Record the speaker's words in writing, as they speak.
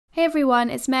everyone,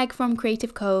 it's Meg from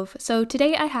Creative Cove. So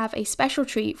today I have a special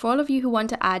treat for all of you who want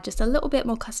to add just a little bit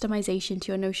more customization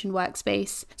to your Notion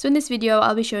workspace. So in this video,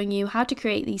 I'll be showing you how to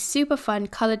create these super fun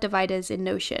color dividers in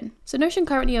Notion. So Notion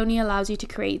currently only allows you to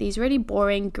create these really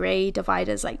boring gray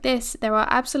dividers like this. There are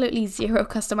absolutely zero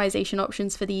customization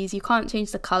options for these. You can't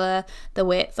change the color, the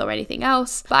width, or anything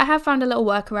else. But I have found a little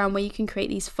workaround where you can create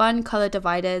these fun color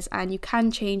dividers and you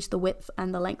can change the width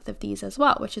and the length of these as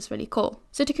well, which is really cool.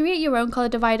 So to create your own color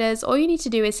dividers, all you need to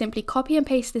do is simply copy and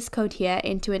paste this code here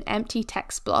into an empty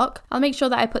text block. I'll make sure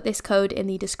that I put this code in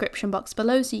the description box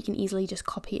below so you can easily just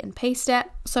copy and paste it.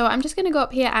 So I'm just going to go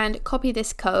up here and copy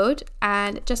this code,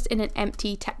 and just in an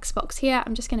empty text box here,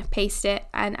 I'm just going to paste it,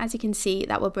 and as you can see,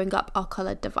 that will bring up our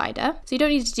color divider. So you don't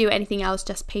need to do anything else,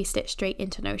 just paste it straight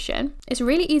into Notion. It's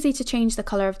really easy to change the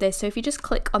color of this, so if you just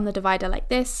click on the divider like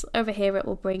this, over here it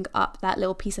will bring up that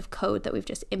little piece of code that we've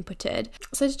just inputted.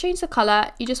 So to change the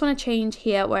color, you just want to change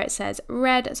here where it says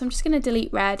red, so I'm just going to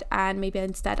delete red and maybe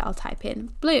instead I'll type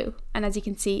in blue, and as you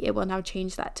can see it will now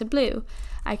change that to blue.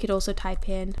 I could also type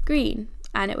in green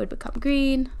and it would become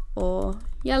green, or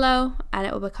yellow and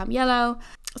it will become yellow.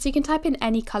 So you can type in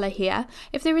any color here.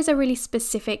 If there is a really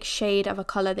specific shade of a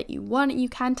color that you want, you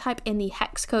can type in the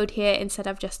hex code here instead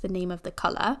of just the name of the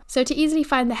color. So to easily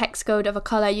find the hex code of a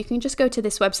color, you can just go to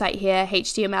this website here,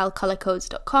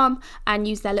 htmlcolorcodes.com, and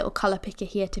use their little color picker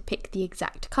here to pick the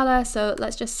exact color. So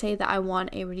let's just say that I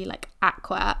want a really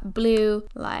aqua blue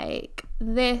like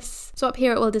this. So up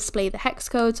here it will display the hex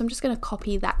code, so I'm just going to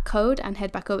copy that code and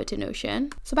head back over to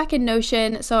Notion. So back in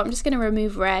Notion, so I'm just going to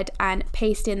remove red and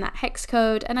paste in that hex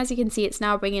code, and as you can see it's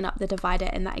now bringing up the divider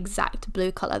in that exact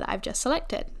blue color that I've just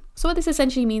selected. So what this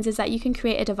essentially means is that you can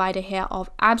create a divider here of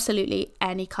absolutely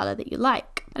any color that you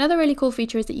like. Another really cool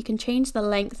feature is that you can change the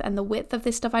length and the width of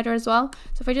this divider as well.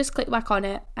 So if I just click back on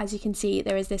it, as you can see,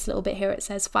 there is this little bit here, it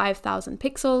says 5,000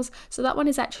 pixels. So that one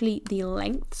is actually the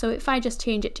length. So if I just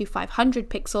change it to 500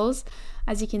 pixels,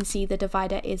 as you can see, the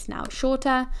divider is now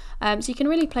shorter. So you can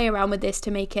really play around with this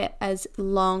to make it as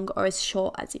long or as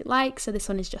short as you like. So this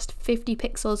one is just 50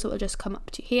 pixels, so it will just come up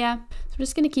to here. So I'm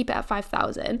just going to keep it at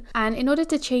 5,000. And in order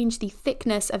to change the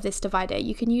thickness of this divider,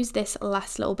 you can use this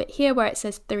last little bit here where it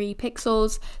says 3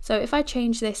 pixels. So if I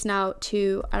change this now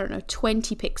to, I don't know,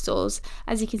 20 pixels,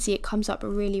 as you can see, it comes up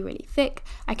really, really thick.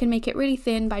 I can make it really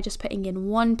thin by just putting in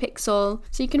 1 pixel.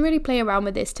 So you can really play around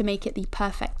with this to make it the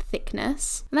perfect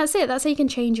thickness. And that's it. That's how you can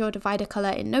change your divider color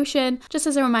in Notion. Just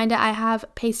as a reminder, I have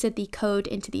pasted the code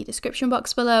into the description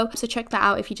box below, so check that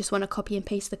out if you just want to copy and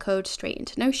paste the code straight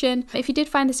into Notion. If you did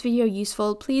find this video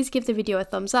useful, please give the video a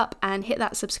thumbs up and hit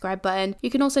that subscribe button. You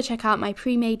can also check out my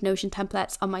pre-made Notion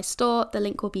templates on my store. The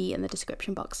link will be in the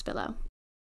description box below.